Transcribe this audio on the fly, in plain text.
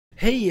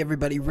Hey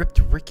everybody,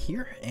 RippedRick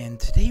here, and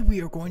today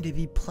we are going to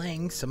be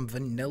playing some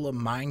vanilla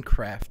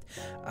Minecraft.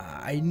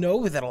 I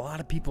know that a lot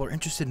of people are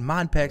interested in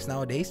mod packs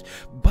nowadays,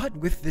 but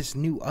with this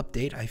new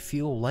update, I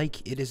feel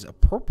like it is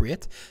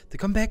appropriate to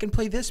come back and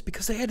play this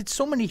because they added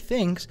so many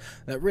things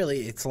that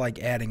really it's like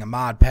adding a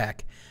mod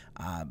pack.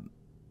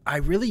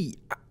 I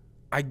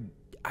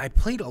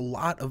played a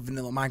lot of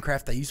vanilla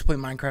Minecraft. I used to play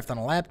Minecraft on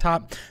a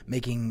laptop,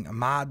 making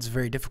mods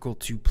very difficult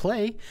to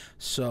play,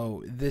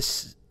 so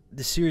this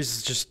series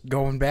is just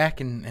going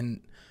back and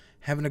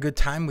having a good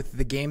time with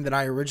the game that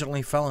I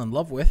originally fell in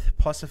love with,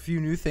 plus a few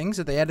new things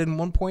that they added in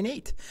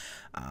 1.8.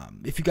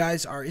 If you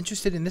guys are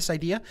interested in this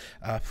idea,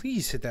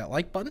 please hit that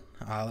like button.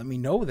 Let me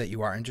know that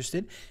you are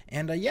interested.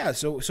 And yeah,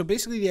 so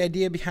basically the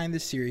idea behind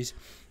this series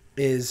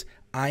is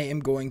I am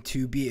going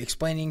to be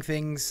explaining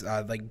things,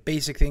 like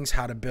basic things,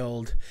 how to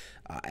build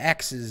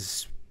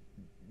axes,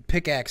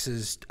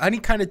 pickaxes, any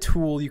kind of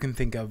tool you can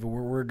think of.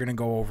 We're gonna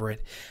go over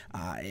it.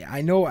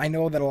 I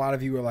know that a lot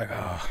of you are like,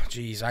 oh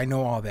geez, I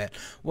know all that.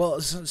 Well,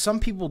 some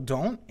people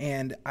don't,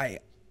 and I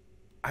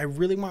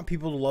really want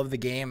people to love the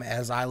game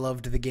as I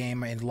loved the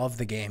game and love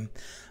the game,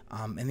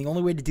 and the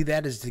only way to do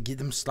that is to get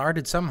them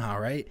started somehow,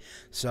 right?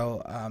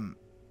 So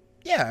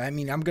yeah, I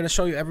mean, I'm going to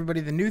show you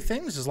everybody the new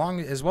things as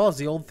well as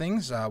the old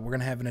things. We're going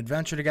to have an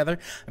adventure together.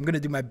 I'm going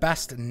to do my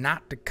best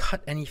not to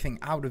cut anything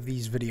out of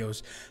these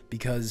videos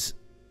because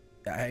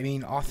I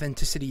mean,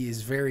 authenticity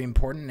is very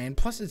important, and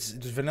plus it's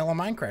vanilla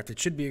Minecraft. It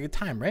should be a good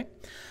time, right?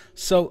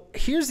 So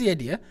here's the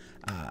idea.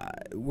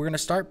 We're going to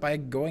start by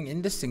going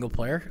into single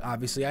player.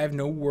 Obviously, I have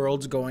no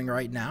worlds going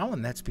right now,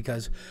 and that's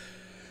because,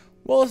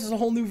 well, this is a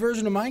whole new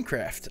version of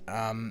Minecraft.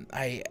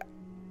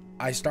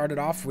 I started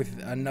off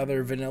with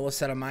another vanilla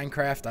set of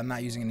Minecraft. I'm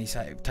not using any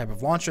type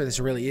of launcher.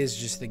 This really is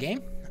just the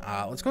game.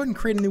 Let's go ahead and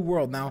create a new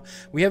world. Now,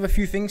 we have a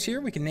few things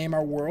here. We can name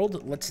our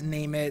world. Let's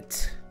name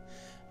it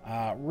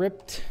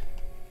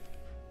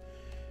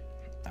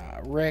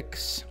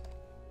Rick's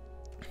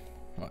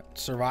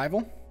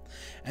survival.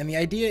 And the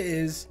idea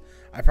is,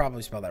 I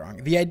probably spelled that wrong.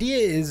 The idea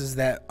is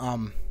that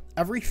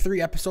every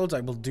 3 episodes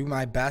I will do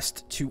my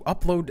best to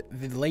upload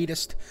the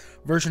latest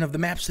version of the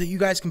map so that you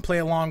guys can play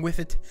along with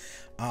it.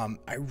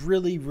 I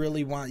really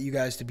want you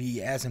guys to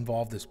be as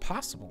involved as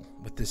possible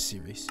with this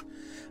series.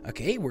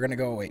 Okay, we're gonna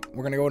go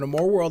into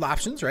more world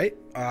options, right?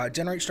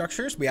 Generate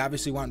structures. We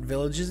obviously want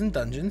villages and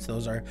dungeons.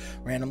 Those are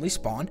randomly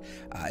spawned.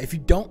 If you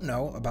don't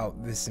know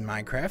about this in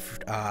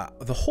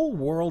Minecraft, the whole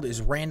world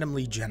is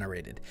randomly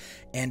generated,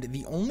 and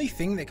the only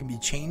thing that can be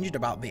changed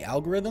about the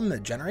algorithm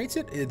that generates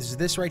it is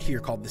this right here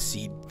called the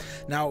seed.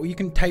 Now you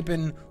can type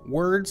in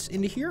words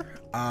into here.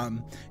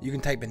 You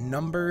can type in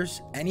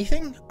numbers,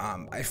 anything.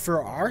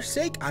 For our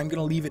sake, I'm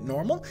gonna leave it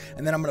normal,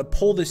 and then I'm gonna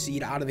pull the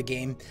seed out of the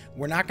game.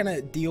 We're not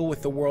gonna deal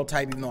with the world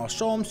type, even though I'll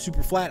show them.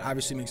 Super flat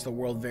obviously makes the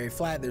world very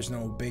flat. There's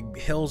no big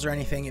hills or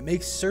anything. It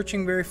makes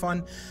searching very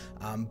fun,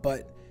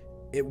 but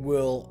it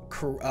will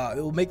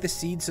make the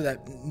seed so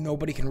that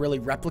nobody can really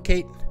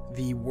replicate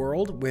the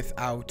world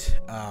without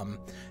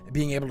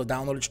being able to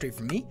download it straight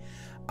from me.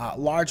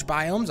 Large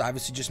biomes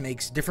obviously just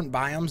makes different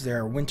biomes. There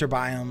are winter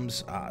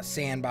biomes,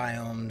 sand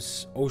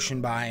biomes,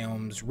 ocean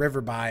biomes,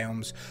 river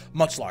biomes,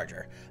 much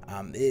larger.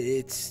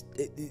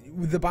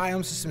 The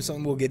biome system is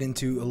something we'll get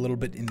into a little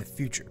bit in the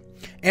future.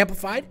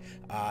 Amplified,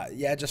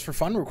 yeah, just for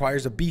fun,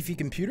 requires a beefy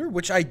computer,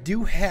 which I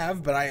do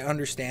have, but I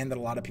understand that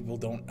a lot of people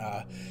don't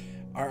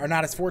are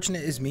not as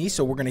fortunate as me,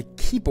 so we're going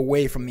to keep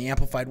away from the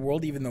amplified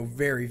world, even though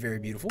very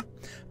beautiful.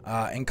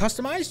 And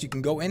customized, you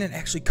can go in and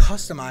actually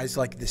customize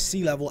like the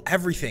sea level,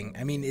 everything.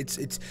 I mean,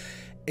 this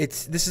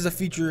is a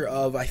feature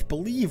of, I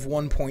believe,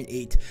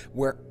 1.8,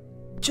 where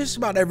just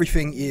about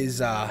everything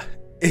is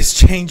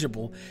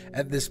changeable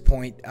at this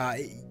point.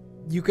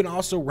 You can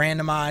also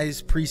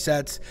randomize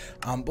presets.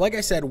 Like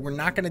I said, we're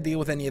not going to deal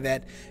with any of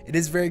that. It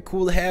is very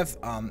cool to have.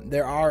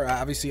 There are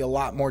obviously a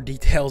lot more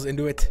details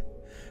into it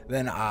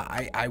than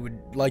I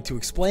would like to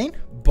explain,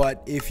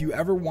 but if you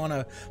ever want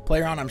to play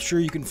around, I'm sure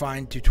you can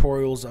find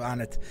tutorials on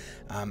it.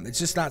 It's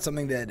just not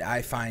something that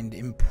I find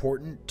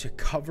important to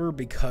cover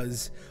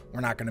because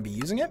we're not going to be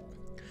using it.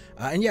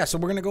 And yeah, so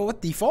we're going to go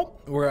with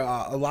default. We're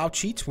allow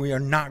cheats. We are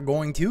not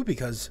going to,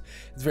 because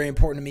it's very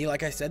important to me,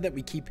 like I said, that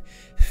we keep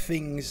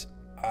things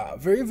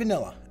very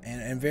vanilla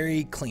and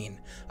very clean.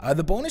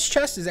 The bonus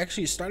chest is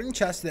actually a starting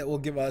chest that will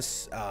give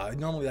us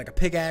normally like a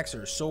pickaxe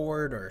or a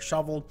sword or a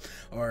shovel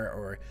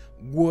or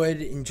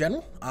wood in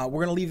general.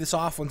 We're going to leave this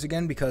off once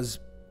again because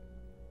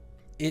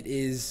it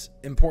is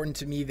important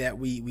to me that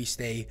we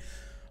stay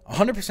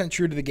 100%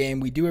 true to the game.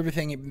 We do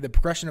everything, the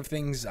progression of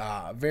things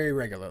very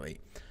regularly.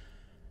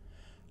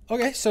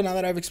 Okay, so now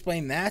that I've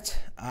explained that,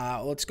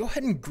 let's go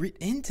ahead and get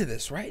into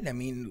this, right? I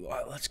mean,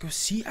 let's go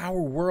see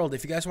our world.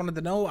 If you guys wanted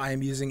to know, I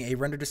am using a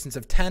render distance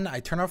of 10.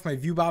 I turn off my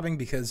view bobbing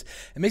because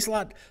it makes a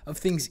lot of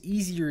things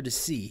easier to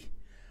see.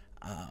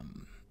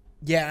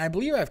 Yeah, I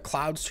believe I have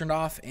clouds turned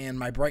off and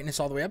my brightness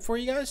all the way up for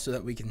you guys so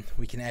that we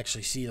can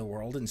actually see the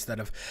world instead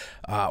of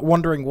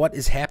wondering what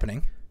is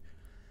happening.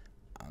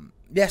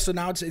 Yeah, so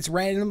now it's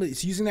randomly,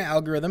 it's using the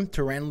algorithm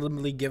to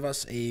randomly give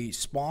us a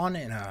spawn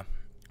and a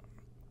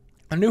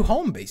a new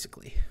home,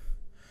 basically.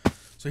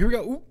 So here we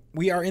go. Ooh,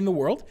 we are in the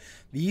world.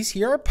 These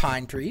here are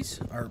pine trees,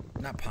 or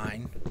not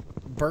pine,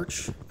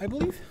 birch, I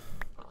believe.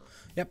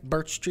 Yep,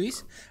 birch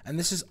trees. And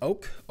this is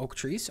oak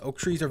trees. Oak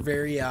trees are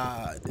very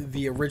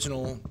the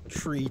original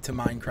tree to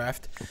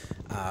Minecraft.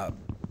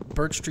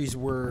 Birch trees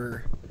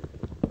were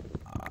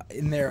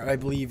in there, I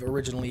believe,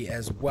 originally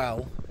as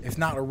well. If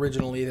not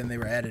originally, then they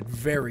were added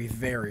very,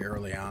 very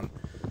early on.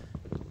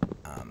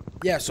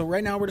 Yeah, so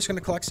right now we're just going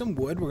to collect some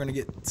wood. We're going to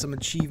get some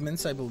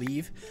achievements, I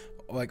believe.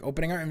 Like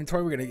opening our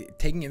inventory, we're going to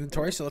taking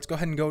inventory. So let's go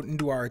ahead and go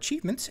into our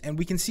achievements, and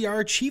we can see our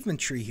achievement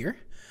tree here.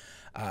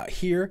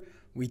 Here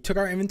we took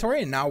our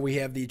inventory, and now we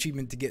have the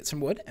achievement to get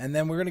some wood. And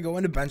then we're going to go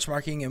into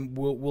benchmarking, and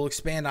we'll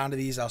expand onto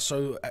these. I'll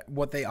show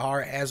what they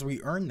are as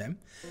we earn them,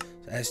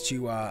 as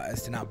to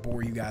not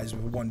bore you guys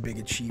with one big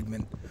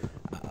achievement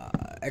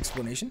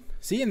explanation.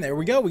 See, and there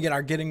we go. We get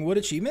our getting wood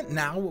achievement.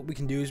 Now what we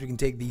can do is we can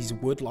take these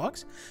wood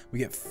logs. We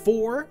get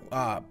 4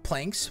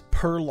 planks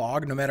per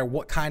log, no matter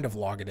what kind of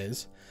log it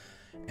is.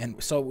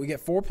 And so we get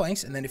 4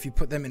 planks, and then if you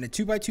put them in a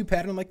 2x2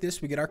 pattern like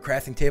this, we get our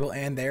crafting table,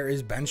 and there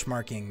is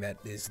benchmarking. That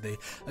is the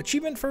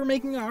achievement for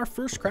making our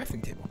first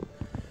crafting table.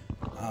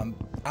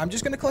 I'm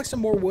just going to collect some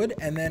more wood,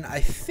 and then I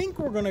think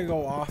we're going to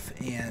go off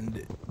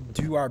and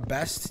do our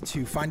best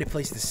to find a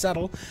place to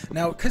settle.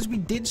 Now, because we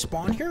did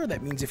spawn here,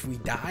 that means if we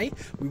die,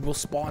 we will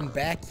spawn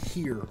back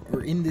here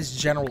or in this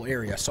general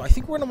area. So I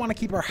think we're going to want to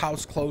keep our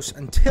house close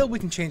until we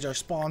can change our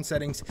spawn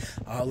settings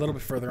a little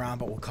bit further on,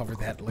 but we'll cover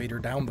that later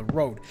down the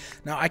road.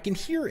 Now, I can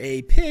hear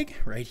a pig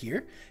right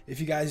here. If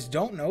you guys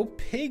don't know,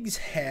 pigs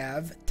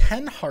have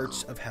 10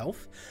 hearts of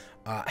health.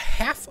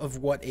 Half of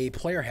what a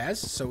player has,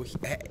 so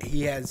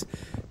he has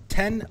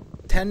 10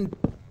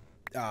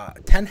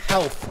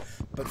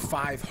 health, but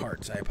 5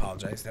 hearts. I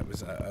apologize, that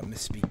was a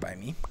misspeak by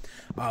me.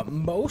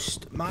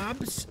 Most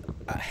mobs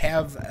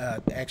have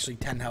actually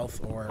 10 health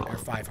or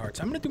 5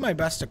 hearts. I'm going to do my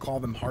best to call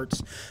them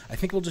hearts. I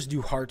think we'll just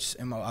do hearts,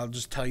 and I'll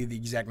just tell you the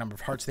exact number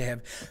of hearts they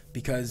have,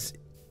 because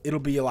it'll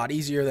be a lot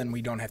easier. Then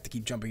we don't have to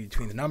keep jumping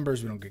between the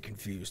numbers. We don't get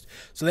confused.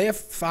 So they have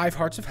 5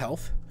 hearts of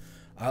health.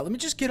 Let me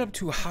just get up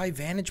to a high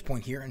vantage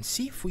point here and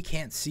see if we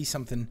can't see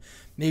something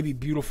maybe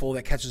beautiful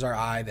that catches our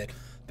eye,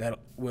 that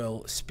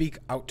will speak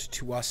out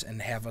to us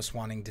and have us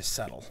wanting to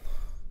settle.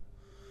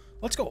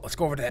 Let's go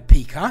over to that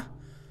peak, huh?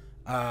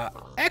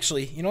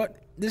 Actually, you know what?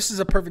 This is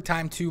a perfect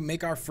time to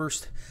make our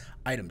first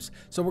items.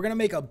 So we're going to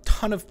make a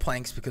ton of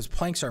planks, because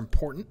planks are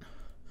important.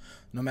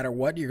 No matter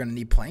what, you're going to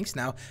need planks.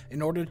 Now,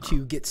 in order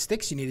to get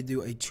sticks, you need to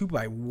do a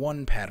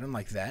 2x1 pattern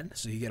like that.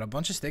 So you get a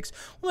bunch of sticks.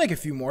 We'll make a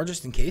few more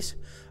just in case.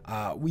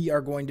 We are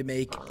going to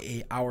make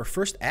our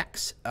first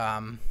axe.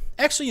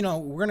 Actually, you know,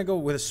 we're going to go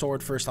with a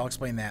sword first. I'll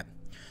explain that.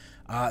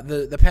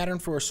 The pattern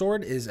for a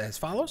sword is as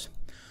follows.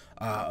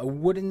 A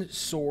wooden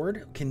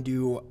sword can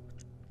do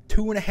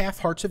 2.5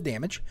 hearts of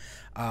damage.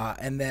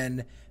 And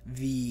then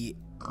the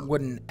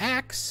wooden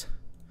axe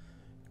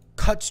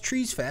cuts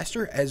trees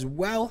faster, as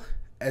well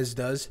as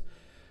does...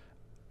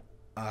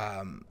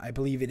 I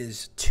believe it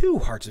is 2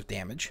 hearts of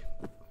damage.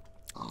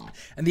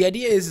 And the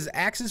idea is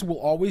axes will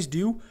always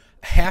do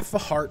half a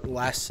heart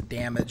less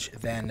damage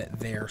than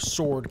their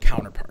sword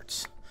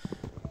counterparts.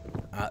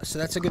 So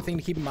that's a good thing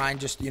to keep in mind,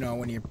 just, you know,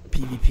 when you're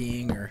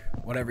PvPing or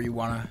whatever you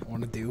wanna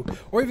do,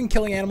 or even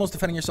killing animals,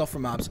 defending yourself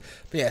from mobs.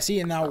 But yeah, see,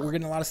 and now we're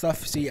getting a lot of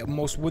stuff. See,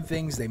 most wood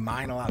things, they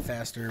mine a lot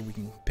faster. We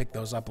can pick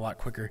those up a lot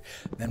quicker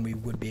than we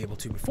would be able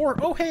to before.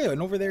 Oh, hey,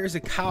 and over there is a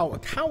cow. A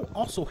cow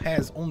also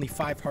has only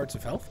 5 hearts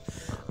of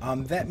health.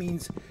 That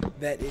means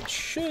that it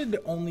should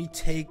only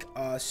take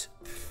us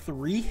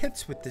 3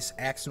 hits with this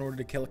axe in order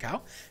to kill a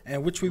cow,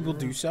 and which we will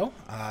do so,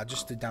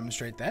 just to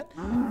demonstrate that.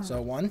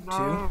 So 1,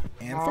 2,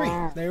 and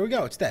 3. There we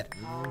go. It's dead.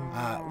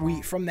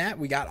 From that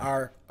we got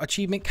our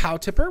achievement cow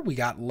tipper. We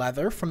got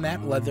leather from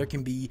that. Leather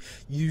can be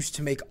used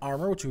to make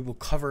armor, which we will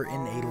cover in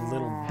a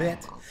little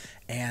bit.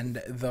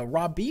 And the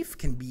raw beef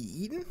can be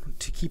eaten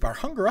to keep our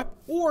hunger up,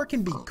 or it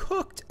can be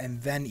cooked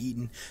and then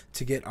eaten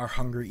to get our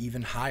hunger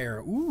even higher.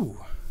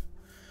 Ooh.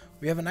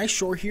 We have a nice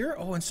shore here.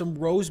 Oh, and some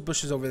rose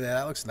bushes over there.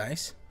 That looks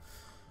nice.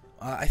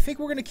 I think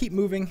we're going to keep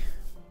moving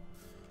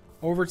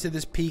over to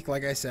this peak,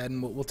 like I said,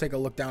 and we'll take a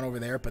look down over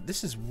there. But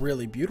this is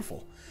really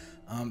beautiful.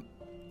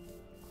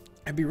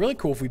 It'd be really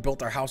cool if we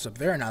built our house up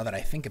there, now that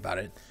I think about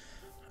it.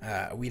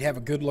 We'd have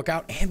a good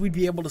lookout, and we'd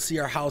be able to see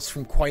our house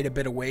from quite a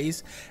bit of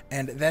ways.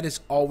 And that is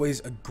always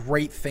a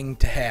great thing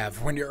to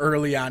have when you're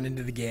early on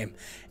into the game.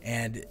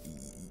 And,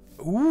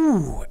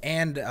 ooh,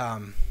 and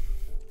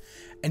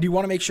you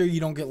want to make sure you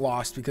don't get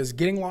lost, because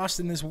getting lost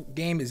in this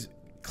game is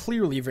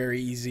clearly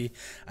very easy.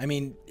 I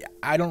mean,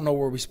 I don't know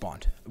where we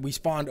spawned. We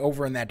spawned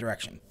over in that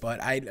direction,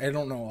 but I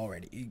don't know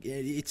already.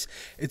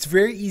 It's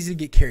very easy to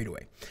get carried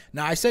away.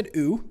 Now, I said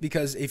ooh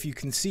because if you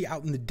can see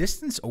out in the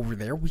distance over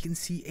there, we can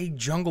see a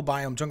jungle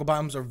biome. Jungle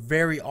biomes are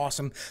very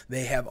awesome.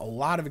 They have a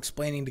lot of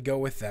explaining to go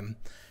with them.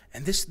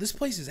 And this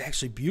place is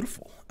actually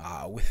beautiful,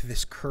 with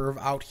this curve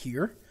out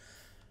here.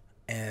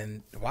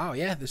 And wow,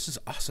 yeah, this is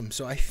awesome.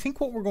 So I think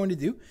what we're going to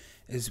do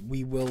is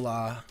we will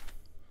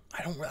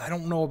I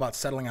don't know about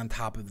settling on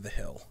top of the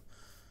hill.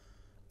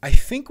 I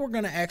think we're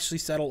going to actually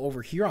settle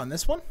over here on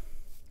this one.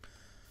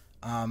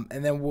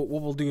 And then what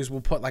we'll do is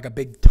we'll put like a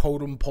big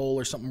totem pole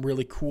or something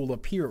really cool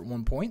up here at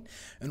one point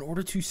in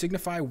order to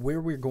signify where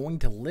we're going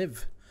to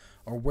live,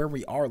 or where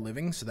we are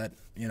living, so that,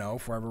 you know,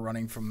 if we're ever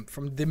running from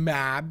the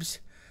mobs,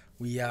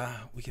 we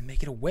can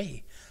make it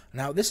away.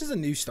 Now, this is a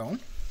new stone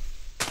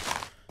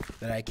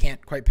that I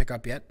can't quite pick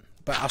up yet,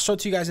 but I'll show it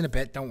to you guys in a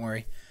bit. Don't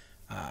worry.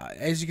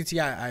 As you can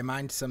see, I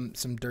mined some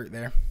dirt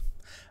there.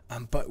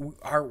 But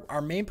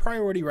our main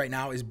priority right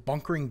now is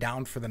bunkering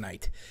down for the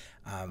night.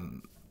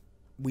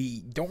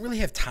 We don't really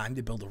have time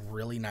to build a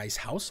really nice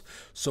house.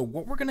 So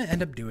what we're going to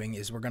end up doing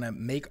is we're going to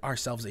make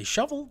ourselves a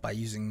shovel by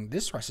using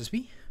this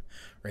recipe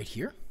right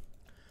here.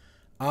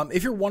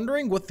 If you're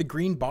wondering what the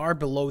green bar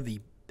below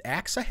the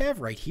axe I have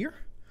right here,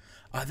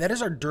 that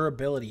is our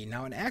durability.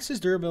 Now, an axe's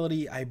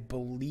durability, I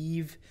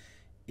believe,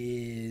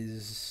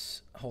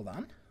 is... Hold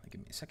on.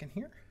 Give me a second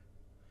here.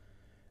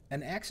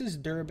 An axe's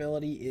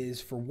durability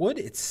is, for wood,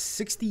 it's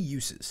 60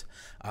 uses.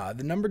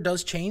 The number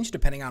does change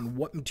depending on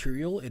what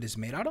material it is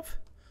made out of.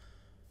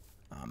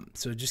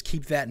 So just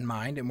keep that in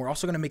mind. And we're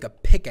also going to make a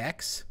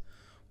pickaxe,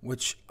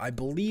 which I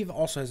believe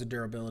also has a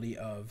durability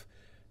of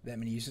that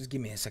many uses.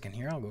 Give me a second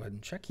here. I'll go ahead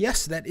and check.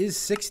 Yes, that is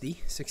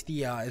 60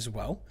 as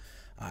well.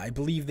 I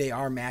believe they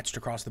are matched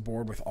across the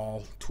board with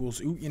all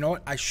tools. Ooh, you know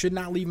what? I should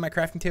not leave my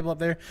crafting table up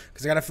there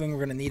because I got a feeling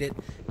we're going to need it.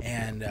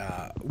 And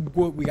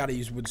we got to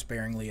use wood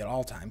sparingly at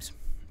all times.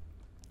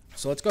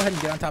 So let's go ahead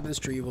and get on top of this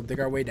tree. We'll dig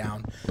our way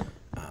down.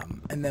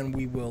 And then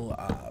we will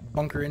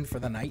bunker in for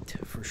the night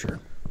for sure.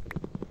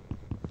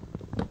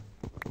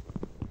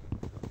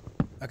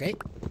 Okay,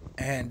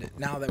 and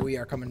now that we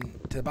are coming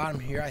to the bottom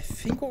here, I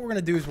think what we're going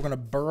to do is we're going to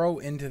burrow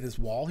into this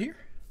wall here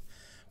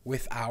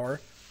with our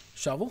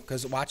shovel.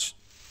 Because watch,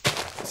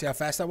 see how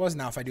fast that was?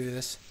 Now if I do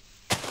this,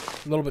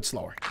 a little bit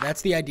slower.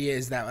 That's the idea,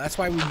 is that's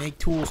why we make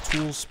tools.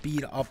 Tools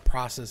speed up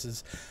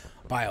processes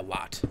by a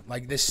lot.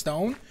 Like this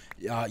stone,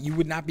 you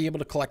would not be able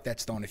to collect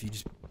that stone if you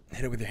just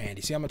hit it with your hand.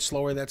 You see how much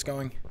slower that's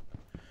going?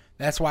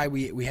 That's why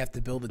we have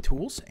to build the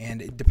tools,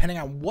 and depending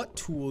on what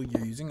tool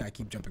you're using, I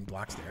keep jumping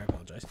blocks there, I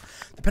apologize.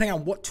 Depending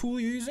on what tool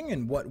you're using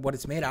and what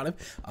it's made out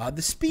of,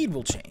 the speed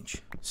will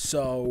change.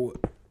 So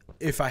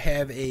if I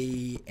have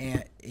a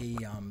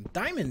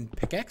diamond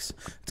pickaxe,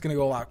 it's going to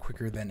go a lot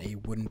quicker than a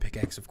wooden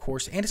pickaxe, of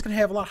course, and it's going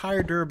to have a lot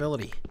higher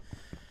durability.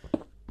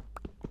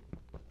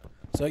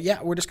 So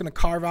yeah, we're just going to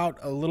carve out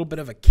a little bit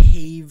of a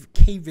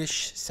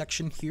cave-ish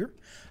section here.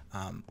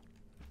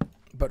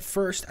 But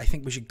first, I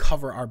think we should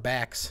cover our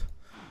backs,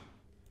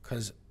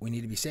 because we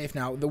need to be safe.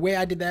 Now, the way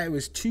I did that, it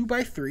was 2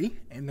 by 3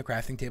 in the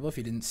crafting table. If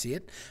you didn't see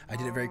it, I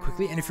did it very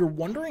quickly. And if you're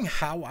wondering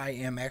how I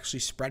am actually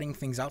spreading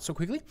things out so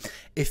quickly,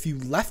 if you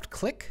left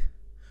click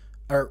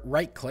or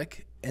right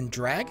click and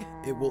drag,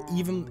 it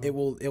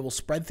will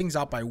spread things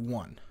out by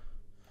 1.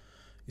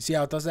 You see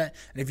how it does that?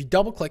 And if you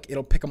double click,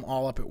 it'll pick them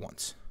all up at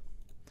once.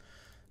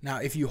 Now,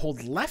 if you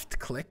hold left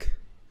click,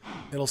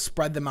 it'll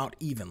spread them out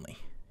evenly.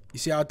 You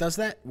see how it does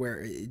that?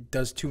 Where it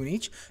does 2 in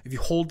each. If you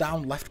hold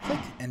down left click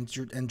and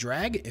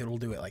drag, it'll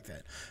do it like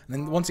that. And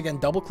then once again,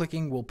 double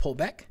clicking will pull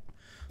back.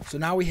 So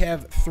now we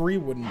have 3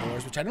 wooden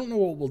doors, which I don't know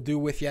what we'll do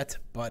with yet,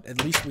 but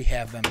at least we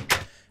have them.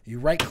 You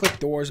right click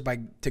doors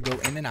to go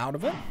in and out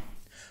of them.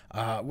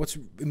 What's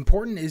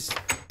important is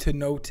to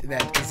note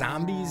that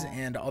zombies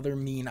and other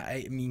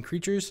mean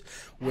creatures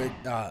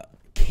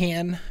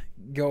can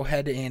go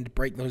ahead and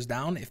break those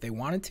down if they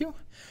wanted to.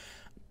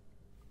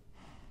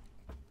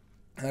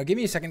 Give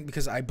me a second,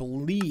 because I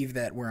believe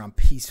that we're on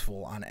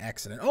peaceful on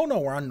accident. Oh, no,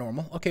 we're on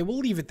normal. Okay, we'll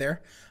leave it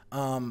there.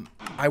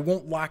 I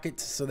won't lock it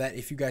so that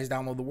if you guys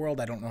download the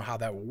world, I don't know how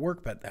that will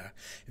work, but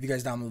if you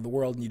guys download the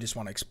world and you just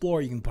want to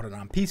explore, you can put it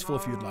on peaceful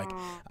if you'd like,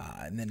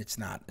 and then it's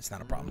not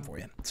a problem for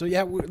you. So,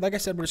 yeah, like I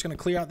said, we're just going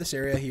to clear out this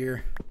area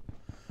here.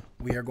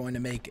 We are going to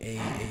make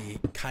a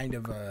kind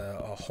of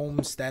a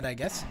homestead, I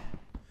guess,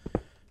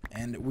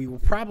 and we will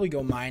probably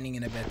go mining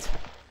in a bit.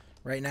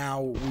 Right now,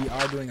 we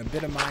are doing a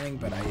bit of mining,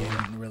 but I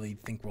didn't really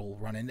think we'll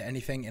run into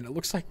anything. And it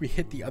looks like we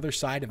hit the other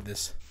side of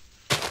this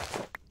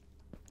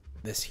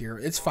here.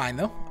 It's fine,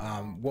 though.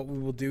 What we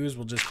will do is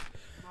we'll just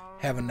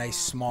have a nice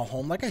small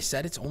home. Like I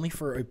said, it's only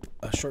for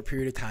a short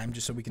period of time,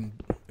 just so we can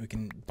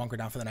bunker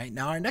down for the night.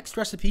 Now, our next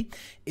recipe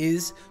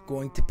is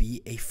going to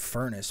be a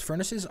furnace.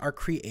 Furnaces are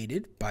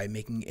created by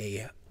making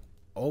a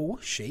O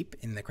shape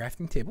in the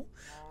crafting table,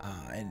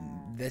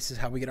 and this is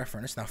how we get our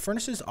furnace. Now,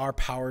 furnaces are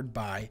powered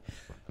by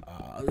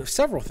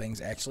several things,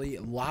 actually: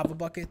 lava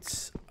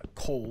buckets,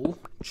 coal,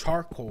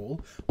 charcoal,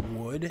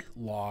 wood,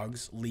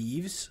 logs,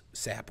 leaves,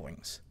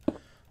 saplings,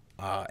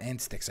 and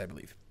sticks, I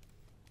believe.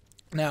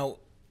 Now,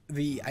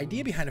 the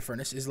idea behind a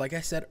furnace is, like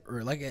I said,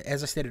 or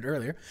as I stated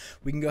earlier,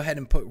 we can go ahead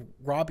and put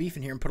raw beef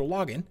in here and put a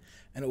log in,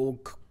 and it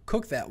will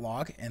cook that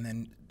log, and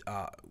then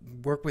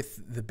work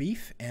with the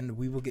beef, and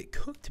we will get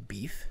cooked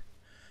beef.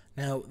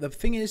 Now, the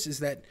thing is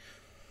that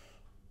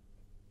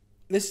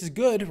this is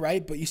good,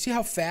 right? But you see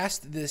how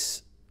fast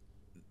this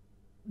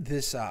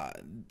this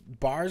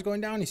bar is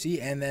going down, you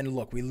see, and then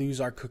look, we lose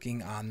our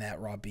cooking on that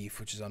raw beef,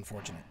 which is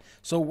unfortunate.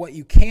 So what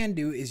you can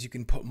do is you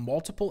can put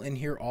multiple in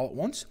here all at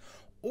once,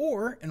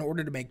 or in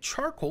order to make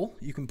charcoal,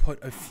 you can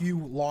put a few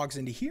logs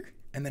into here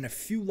and then a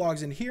few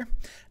logs into here,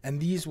 and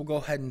these will go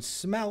ahead and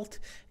smelt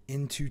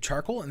into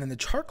charcoal, and then the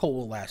charcoal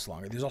will last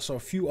longer. There's also a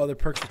few other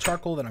perks to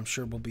charcoal that I'm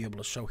sure we'll be able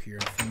to show here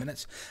in a few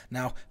minutes.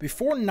 Now,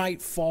 before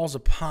night falls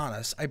upon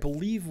us, I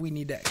believe we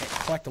need to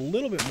collect a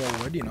little bit more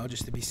wood, you know,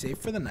 just to be safe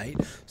for the night,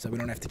 so we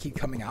don't have to keep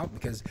coming out,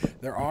 because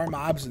there are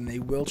mobs and they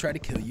will try to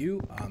kill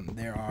you.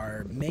 There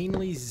are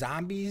mainly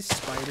zombies,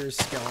 spiders,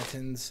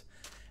 skeletons,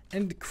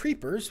 and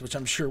creepers, which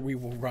I'm sure we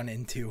will run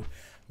into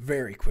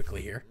very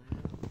quickly here.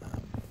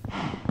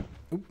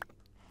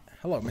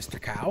 Hello,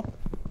 Mr. Cow.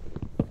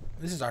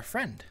 This is our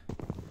friend.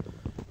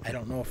 I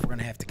don't know if we're going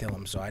to have to kill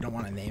him, so I don't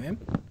want to name him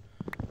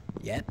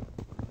yet.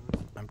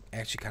 I'm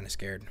actually kind of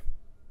scared.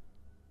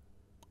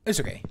 It's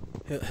okay.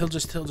 He'll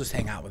just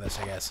hang out with us,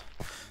 I guess.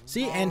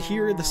 See, and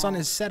here the sun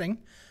is setting,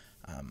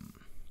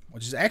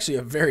 which is actually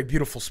a very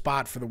beautiful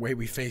spot for the way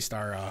we faced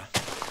our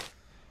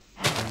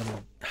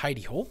little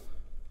hidey hole.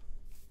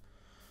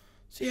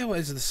 So yeah,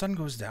 as the sun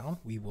goes down,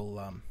 we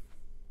will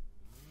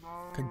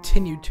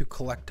continue to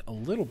collect a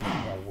little bit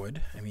more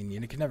wood. I mean, you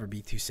can never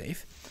be too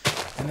safe.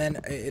 And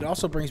then it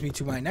also brings me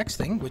to my next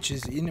thing, which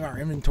is in our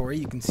inventory,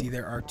 you can see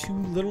there are 2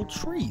 little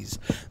trees.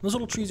 Those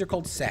little trees are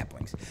called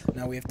saplings.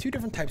 Now, we have 2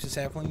 different types of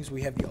saplings.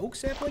 We have the oak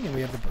sapling and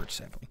we have the birch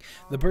sapling.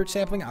 The birch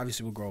sapling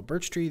obviously will grow a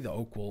birch tree. The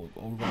oak will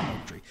grow an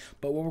oak tree.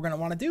 But what we're going to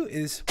want to do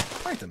is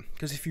plant them,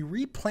 because if you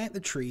replant the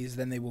trees,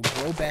 then they will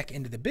grow back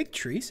into the big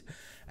trees,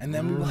 and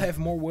then we will have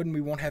more wood and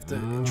we won't have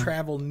to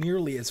travel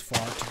nearly as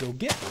far to go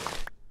get wood.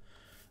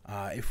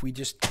 If we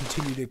just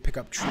continue to pick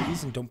up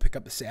trees and don't pick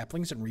up the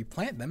saplings and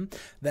replant them,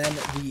 then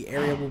the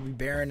area will be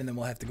barren, and then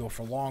we'll have to go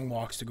for long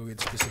walks to go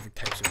get specific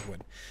types of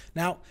wood.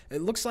 Now,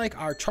 it looks like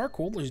our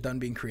charcoal is done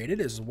being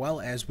created, as well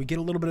as we get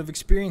a little bit of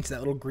experience. That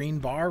little green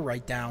bar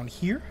right down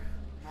here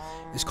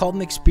is called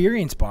an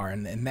experience bar,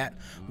 and that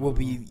will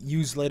be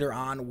used later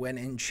on when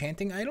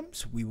enchanting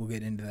items. We will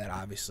get into that,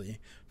 obviously,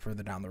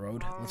 further down the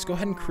road. Let's go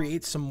ahead and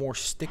create some more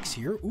sticks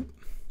here. Oop.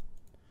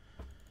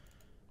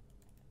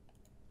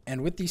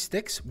 And with these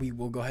sticks, we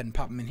will go ahead and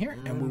pop them in here,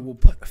 and we will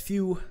put a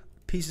few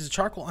pieces of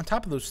charcoal on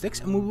top of those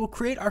sticks, and we will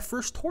create our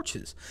first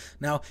torches.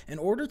 Now, in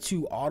order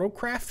to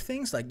auto-craft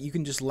things, like you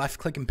can just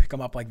left-click and pick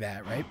them up like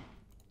that, right?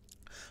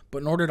 But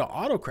in order to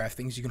auto-craft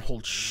things, you can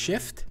hold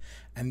Shift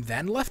and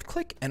then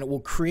left-click, and it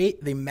will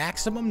create the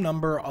maximum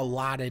number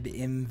allotted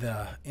in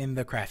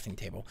the crafting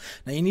table.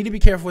 Now, you need to be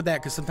careful with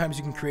that, because sometimes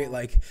you can create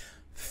like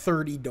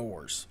 30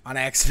 doors on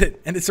accident,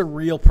 and it's a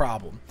real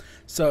problem.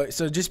 So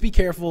just be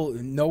careful,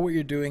 know what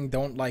you're doing.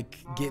 Don't like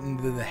get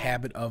into the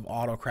habit of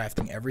auto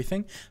crafting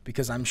everything,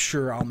 because I'm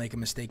sure I'll make a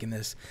mistake in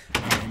this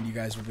and you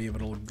guys will be able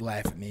to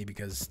laugh at me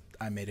because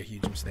I made a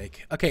huge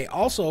mistake. Okay,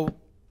 also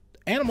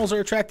animals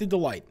are attracted to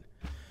light,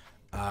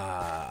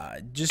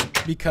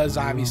 just because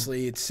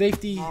obviously it's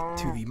safety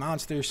to the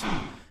monsters,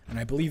 and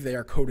I believe they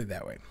are coded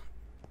that way.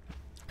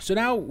 So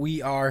now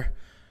we are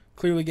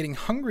clearly getting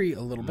hungry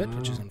a little bit,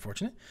 which is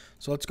unfortunate.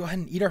 So let's go ahead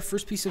and eat our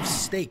first piece of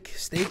steak.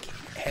 Steak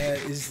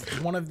is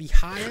one of the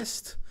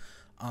highest,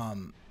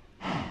 one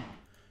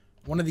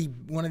of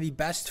the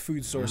best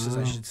food sources,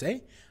 I should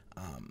say.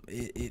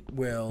 It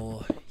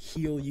will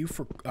heal you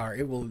or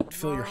it will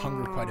fill your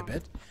hunger quite a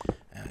bit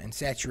and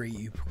saturate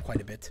you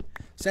quite a bit.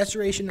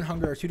 Saturation and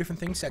hunger are 2 different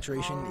things.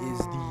 Saturation is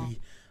the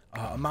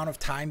amount of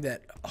time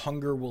that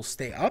hunger will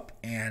stay up,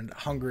 and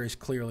hunger is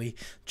clearly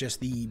just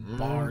the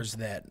bars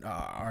that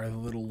are the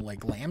little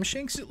like lamb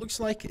shanks, it looks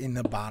like, in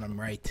the bottom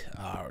right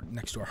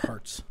next to our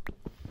hearts.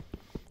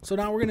 So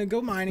now we're going to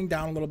go mining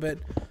down a little bit.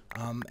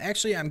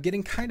 Actually, I'm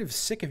getting kind of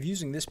sick of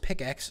using this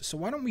pickaxe, so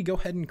why don't we go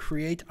ahead and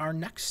create our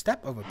next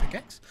step of a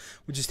pickaxe,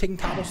 which is taking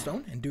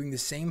cobblestone and doing the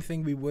same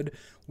thing we would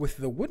with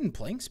the wooden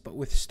planks, but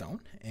with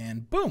stone.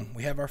 And boom,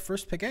 we have our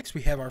first pickaxe.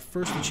 We have our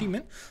first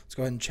achievement. Let's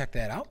go ahead and check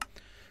that out.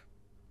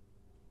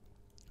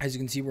 As you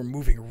can see, we're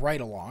moving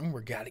right along. We're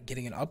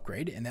getting an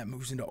upgrade, and that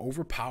moves into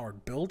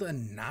overpowered. Build a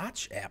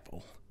notch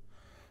apple.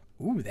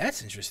 Ooh,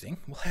 that's interesting.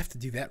 We'll have to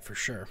do that for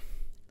sure.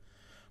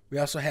 We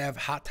also have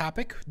Hot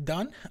Topic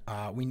done.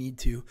 We need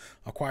to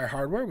acquire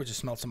hardware, which is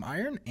smelt some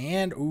iron,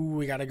 and ooh,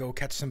 we got to go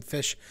catch some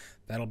fish.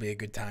 That'll be a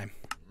good time.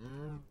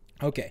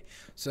 Okay,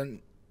 so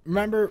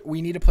remember,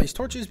 we need to place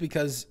torches,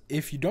 because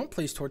if you don't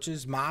place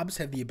torches, mobs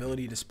have the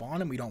ability to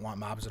spawn, and we don't want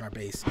mobs in our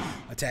base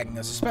attacking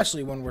us,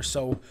 especially when we're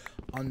so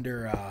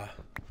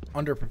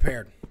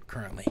underprepared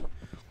currently.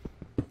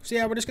 So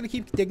yeah, we're just going to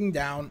keep digging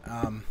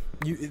down.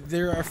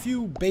 There are a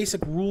few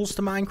basic rules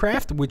to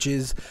Minecraft, which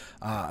is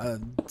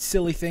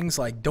silly things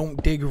like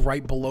don't dig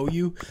right below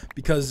you,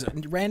 because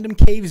random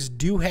caves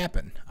do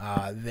happen.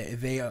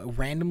 They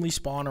randomly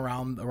spawn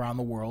around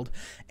the world,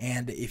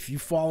 and if you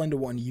fall into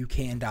one, you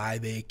can die.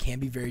 They can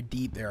be very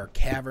deep. There are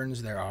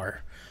caverns. There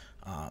are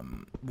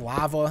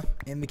lava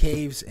in the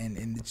caves,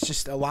 and it's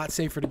just a lot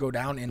safer to go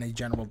down in a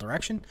general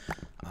direction.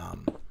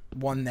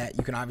 one that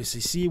you can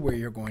obviously see where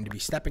you're going to be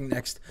stepping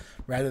next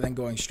rather than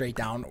going straight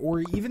down,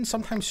 or even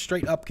sometimes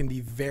straight up can be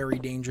very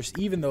dangerous,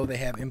 even though they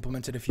have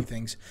implemented a few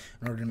things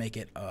in order to make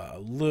it a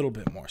little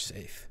bit more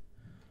safe.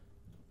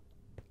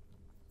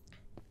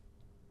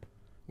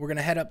 We're going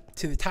to head up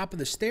to the top of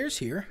the stairs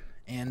here,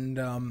 and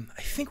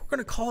I think we're going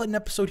to call it an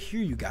episode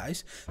here, you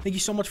guys. Thank you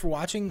so much for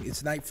watching.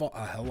 It's nightfall.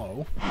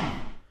 Hello.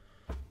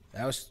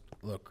 That was,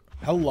 look,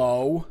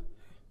 hello.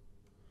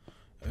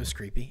 It was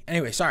creepy.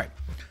 Anyway, sorry.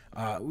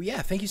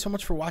 Yeah, thank you so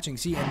much for watching.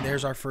 See, and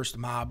there's our first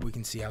mob we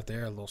can see out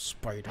there, a little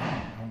spider.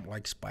 I don't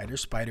like spiders.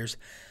 Spiders,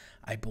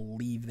 I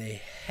believe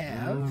they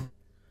have,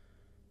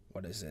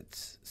 what is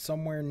it?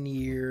 Somewhere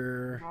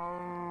near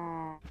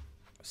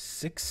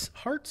 6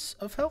 hearts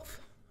of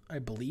health, I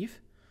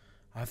believe.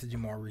 I'll have to do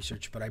more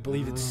research, but I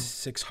believe it's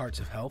 6 hearts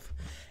of health.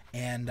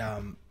 And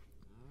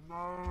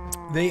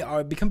they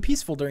become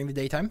peaceful during the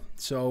daytime,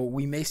 so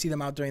we may see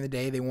them out during the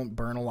day. They won't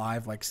burn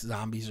alive like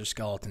zombies or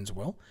skeletons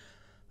will,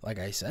 like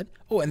I said.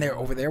 Oh, and there,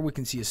 over there, we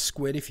can see a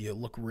squid if you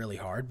look really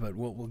hard, but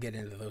we'll get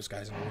into those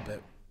guys in a little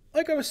bit.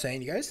 Like I was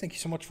saying, you guys, thank you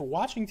so much for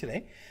watching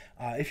today.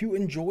 If you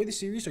enjoy the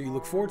series or you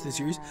look forward to the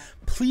series,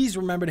 please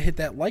remember to hit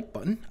that like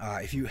button.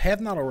 If you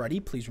have not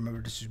already, please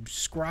remember to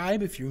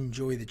subscribe if you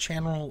enjoy the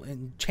channel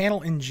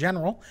in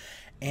general.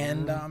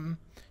 And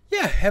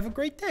yeah, have a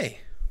great day.